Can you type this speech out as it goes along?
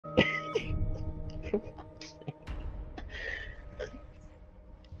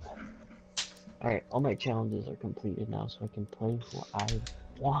Alright, all my challenges are completed now, so I can play what I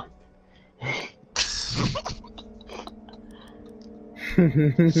want.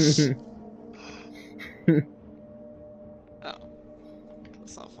 Oh,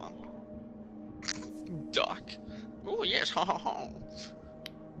 that's not fun. Doc. Oh yes, ha ha ha.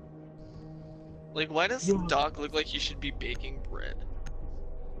 Like, why does Doc look like he should be baking bread?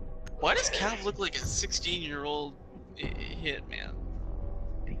 Why does Cav look like a 16-year-old hitman?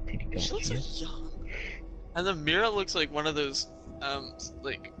 She looks so young. And then Mira looks like one of those,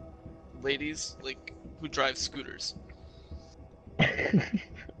 like, ladies, like, who drive scooters.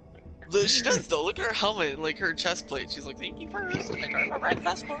 She does though, look at her helmet, like her chest plate. She's like, thank you first, I drive a red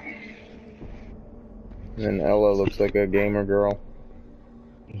Vespa. And then Ella looks like a gamer girl.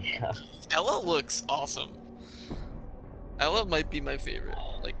 Yeah. Ella looks awesome. Ella might be my favorite,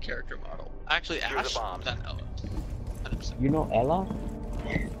 like, character model. Actually, Ash, then Ella. 100%. You know Ella?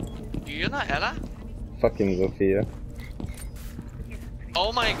 You know Ella? Fucking Zofia.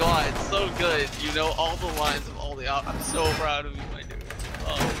 Oh my god, it's so good. You know all the lines of all the I'm so proud of you, my dude.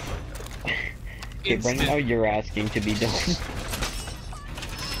 Oh, so good. Okay, bring how you're asking to be done.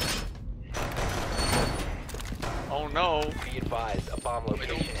 Oh no. Be advised, a bomb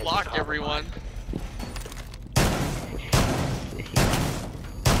location. Don't block everyone.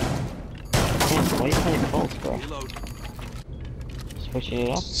 Damn, why are you playing false, bro? Switching it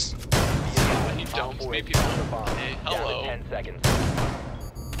up? When you don't, maybe people hey, hello. Down to 10 seconds.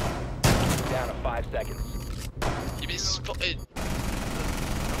 Down to 5 seconds. You be spotted.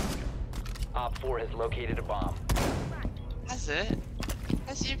 Op 4 has located a bomb. That's it.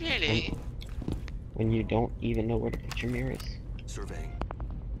 That's it, really. When you don't even know where to put your mirrors. Surveying.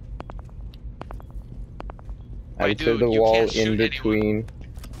 I would say the wall in between.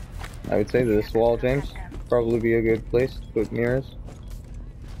 I would say this wall, James, probably be a good place to put mirrors.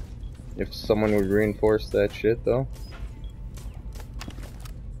 If someone would reinforce that shit, though.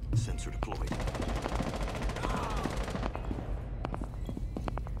 Sensor deployed.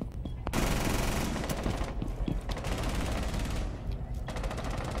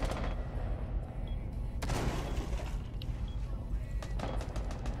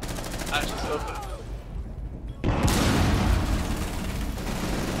 Ash is open.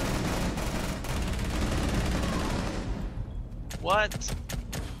 What?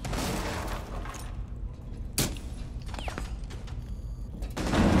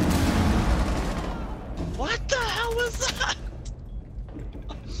 What the hell was that?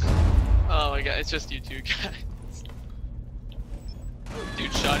 Oh my god, it's just you two guys.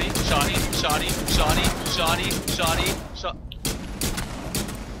 Dude, shoddy, shoddy, shoddy, shoddy, shoddy, shoddy, shot.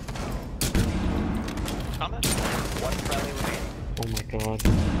 Comment? One friendly remaining. Oh my god.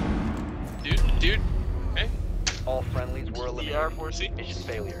 Dude, okay. All friendlies were The eliminated. R4C. Mission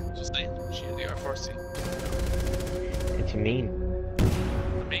failure. Just saying, she had the R4C. It's mean.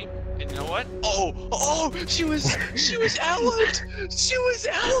 Me. And you know what? Oh, she was Allied! She was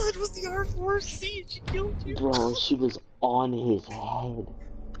Allied with the R4C! She killed you! Bro, she was on his head.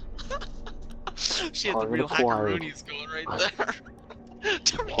 She had the real hackaroonies going right there.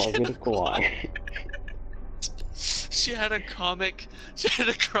 Target acquired. She had a comic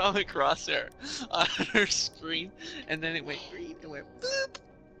crosshair on her screen, and then it went green, and went boop,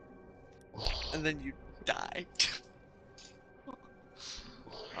 and then you died.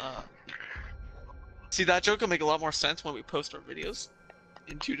 See, that joke will make a lot more sense when we post our videos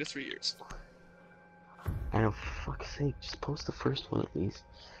in 2 to 3 years. I know, for fuck's sake, just post the first one at least.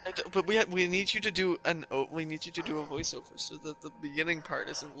 But we need you to do a voiceover so that the beginning part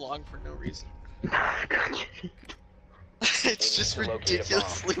isn't long for no reason. It's just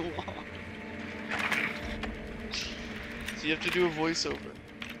ridiculously long. So you have to do a voiceover.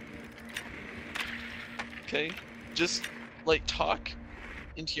 Okay? Just like talk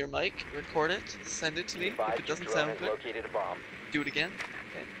into your mic, record it, send it to me. If it doesn't sound good, do it again.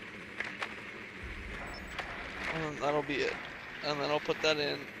 Okay. And then that'll be it. And then I'll put that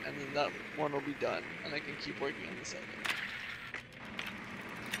in, and then that one will be done, and I can keep working on the second.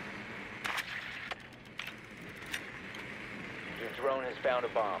 Your drone has found a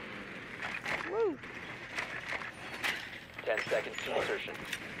bomb. Woo! 10 seconds to insertion.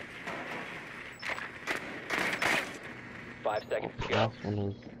 5 seconds to go. Last one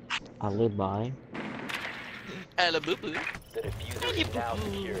is Alibi. Alaboo. The diffuser is now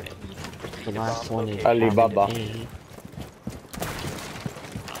secured. The last one is Alibaba.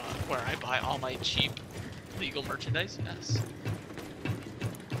 Where I buy all my cheap legal merchandise, yes.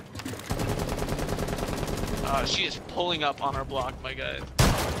 She is pulling up on our block, my guy.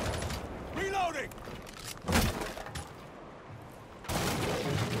 Reloading.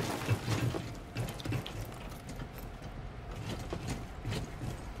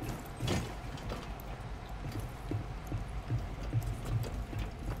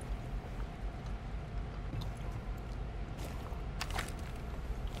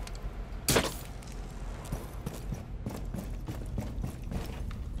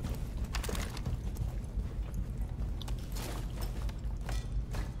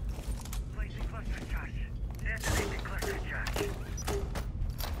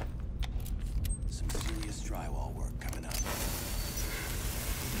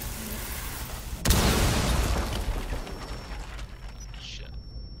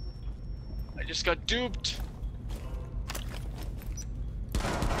 just got duped.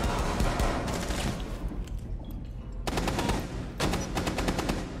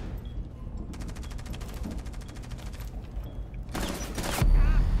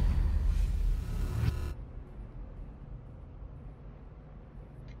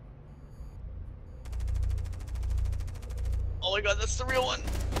 Oh my god, that's the real one.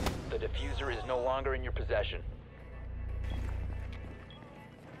 The diffuser is no longer in your possession.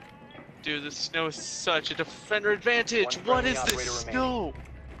 Dude, the snow is such a defender advantage. One What friendly is this operator snow?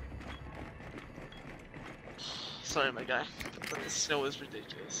 Sorry, my guy, but the snow is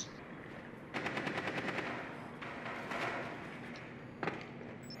ridiculous.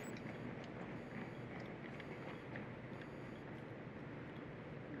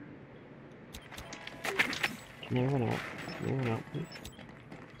 Can you run out? Can you run out,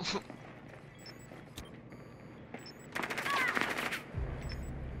 please?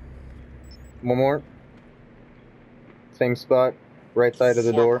 One more. Same spot, right side of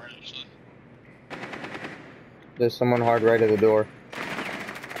the Four door. more, actually. There's someone hard right of the door.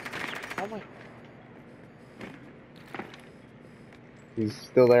 Oh my. He's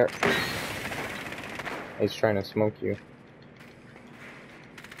still there. He's trying to smoke you.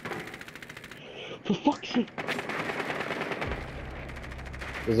 For fuck's sake!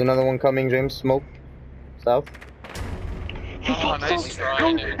 There's another one coming, James. Smoke. South. For Oh, fuck's nice sake!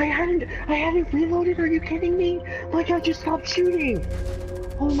 try, dude. I hadn't reloaded. Are you kidding me? Like I just stopped shooting.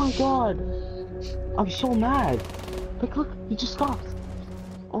 Oh my god! I'm so mad. Like look, he just stopped.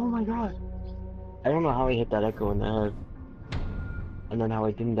 Oh my god! I don't know how I hit that echo in the head, and then how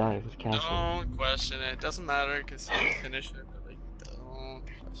I didn't die with castle. Don't question it. Doesn't matter because you finish it. But like, don't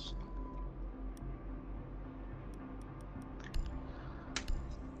question it.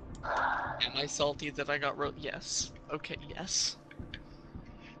 Am I salty that I got Yes. Okay. Yes.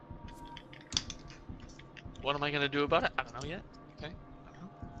 What am I gonna do about it? I don't know yet. Okay. I don't know.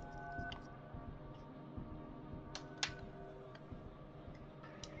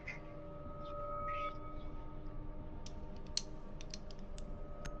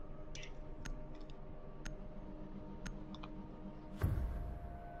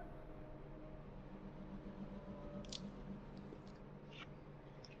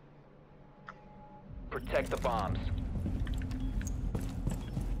 Protect the bombs.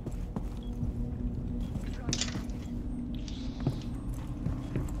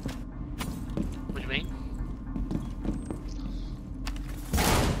 What do you mean?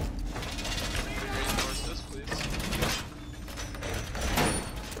 Reinforce this, please.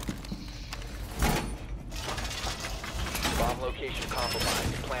 Bomb location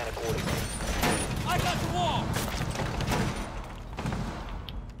compromised. Plan accordingly. I got the wall!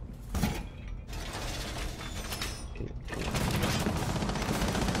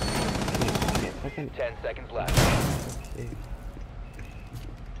 Fucking 10 seconds left.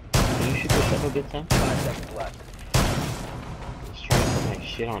 Can you shoot this up a bit, Sam? 5 seconds left. I was trying to put my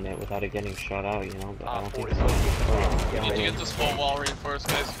shit on it without it getting shot out, you know, but I don't think Op 4 it's is located. We Get need to ready. get this whole wall reinforced,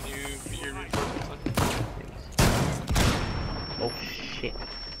 guys. Can you put your reinforcements on? Oh shit.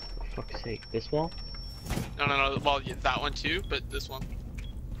 For fuck's sake. This wall? No. Well, yeah, that one too, but this one.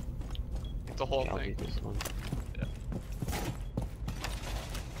 The whole I'll do thing. this one. Yeah.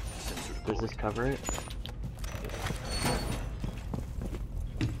 Sensor Does deployed. this cover it?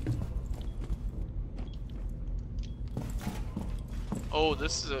 Oh,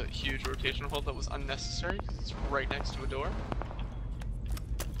 this is a huge rotation hold that was unnecessary. 'Cause it's right next to a door.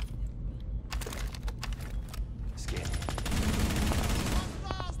 Scan.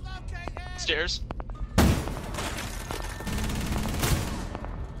 Stairs.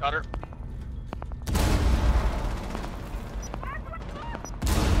 Got her.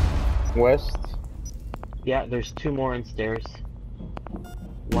 West. Yeah, there's two more in stairs.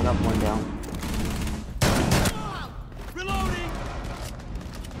 One up, one down. Reloading!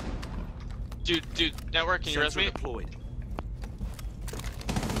 Dude, network, can you res Sensor me? deployed.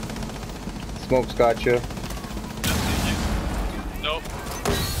 Smoke's got you. Nope.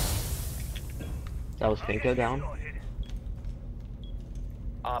 That was Finko down.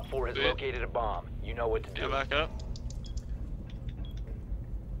 Op 4 has Good. located a bomb. You know what to do. Go back up.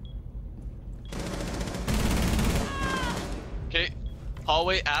 Okay.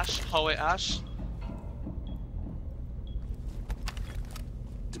 Hallway, Ash.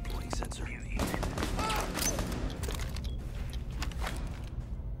 Deploying sensor.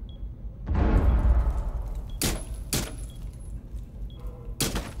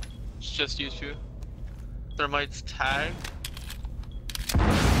 It's just you two. Thermite's tag.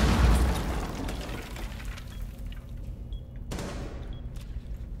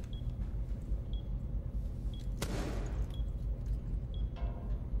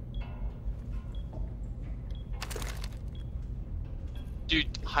 Dude,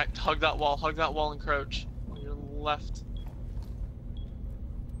 hug that wall and crouch. On your left.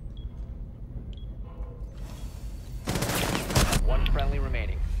 One friendly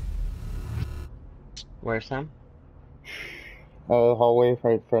remaining. Where's Sam? Oh, hallway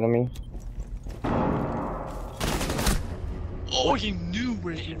right in front of me. Oh, he knew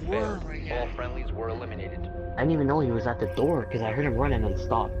where you Mission were, failed. my All guy. friendlies were eliminated. I didn't even know he was at the door because I heard him running and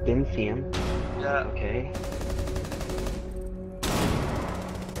stop. Didn't see him. Yeah, Okay.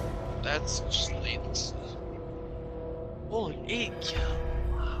 that's just latency. Holy 8 kill.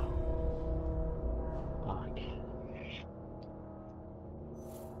 Wow. Fuck.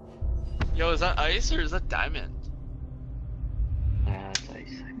 Yo, is that ice or is that diamond? That's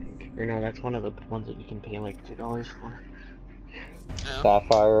ice, I think. Or no, that's one of the ones that you can pay like $2 for. Yeah.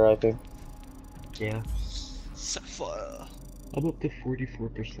 Sapphire, I think. Yeah. Sapphire. I'm up to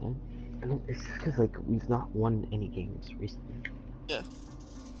 44%. I don't, it's just because like we've not won any games recently. Yeah.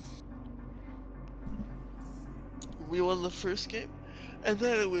 We won the first game, and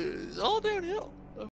then it was all downhill.